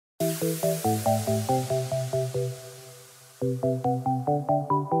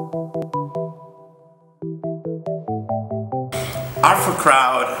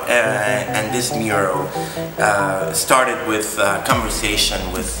Art4Crowd and this mural started with a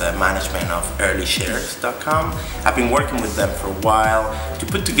conversation with the management of EarlyShares.com. I've been working with them for a while to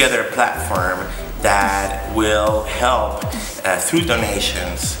put together a platform that will help through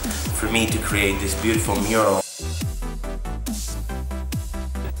donations for me to create this beautiful mural.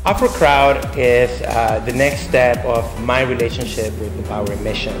 Art4Crowd is the next step of my relationship with the Bowery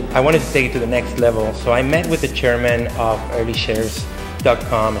Mission. I wanted to take it to the next level, so I met with the chairman of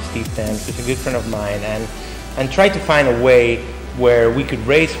EarlyShares.com, Steve Thames, who's a good friend of mine, and tried to find a way where we could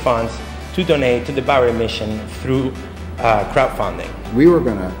raise funds to donate to the Bowery Mission through crowdfunding. We were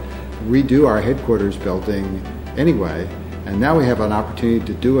going to redo our headquarters building anyway, and now we have an opportunity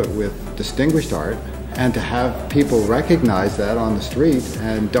to do it with distinguished art and to have people recognize that on the street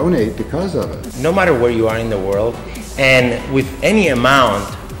and donate because of it. No matter where you are in the world, and with any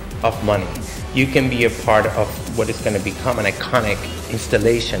amount of money, you can be a part of what is going to become an iconic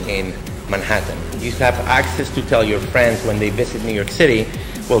installation in Manhattan. You have access to tell your friends when they visit New York City,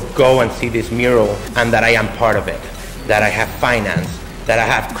 well, go and see this mural, and that I am part of it, that I have financed, that I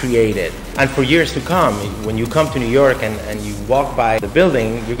have created. And for years to come, when you come to New York and you walk by the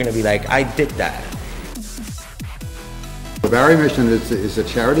building, you're going to be like, I did that. The Bowery Mission is a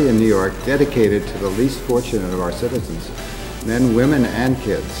charity in New York dedicated to the least fortunate of our citizens, men, women, and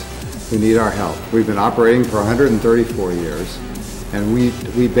kids who need our help. We've been operating for 134 years, and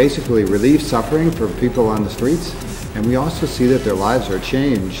we basically relieve suffering for people on the streets, and we also see that their lives are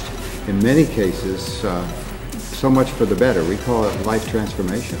changed, in many cases, so much for the better. We call it life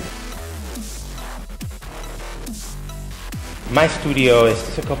transformation. My studio is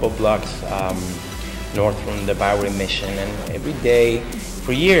just a couple blocks north from the Bowery Mission, and every day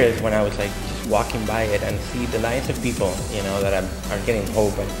for years when I was like just walking by it and see the lines of people, you know, that are getting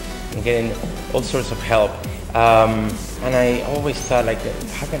hope and getting all sorts of help, and I always thought, like,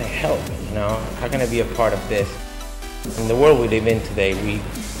 how can I help, you know, how can I be a part of this? In the world we live in today,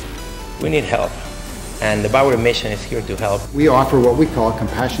 we need help, and the Bowery Mission is here to help. We offer what we call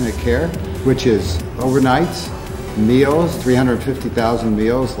compassionate care, which is overnights, meals, 350,000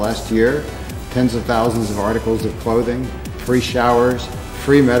 meals last year, tens of thousands of articles of clothing, free showers,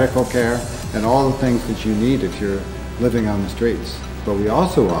 free medical care, and all the things that you need if you're living on the streets. But we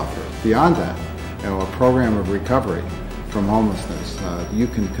also offer, beyond that, a program of recovery from homelessness. You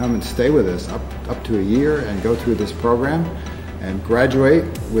can come and stay with us up to a year and go through this program and graduate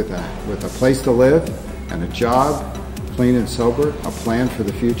with a place to live and a job, clean and sober, a plan for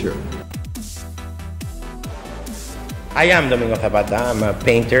the future. I am Domingo Zapata. I'm a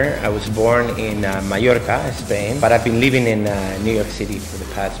painter. I was born in Mallorca, Spain, but I've been living in New York City for the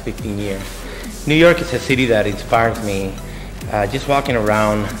past 15 years. New York is a city that inspires me. Just walking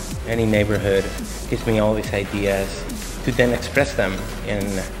around any neighborhood gives me all these ideas to then express them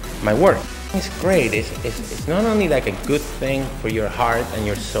in my work. It's great. It's not only like a good thing for your heart and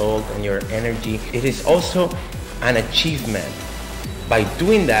your soul and your energy, it is also an achievement. By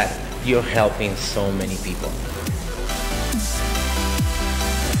doing that, you're helping so many people.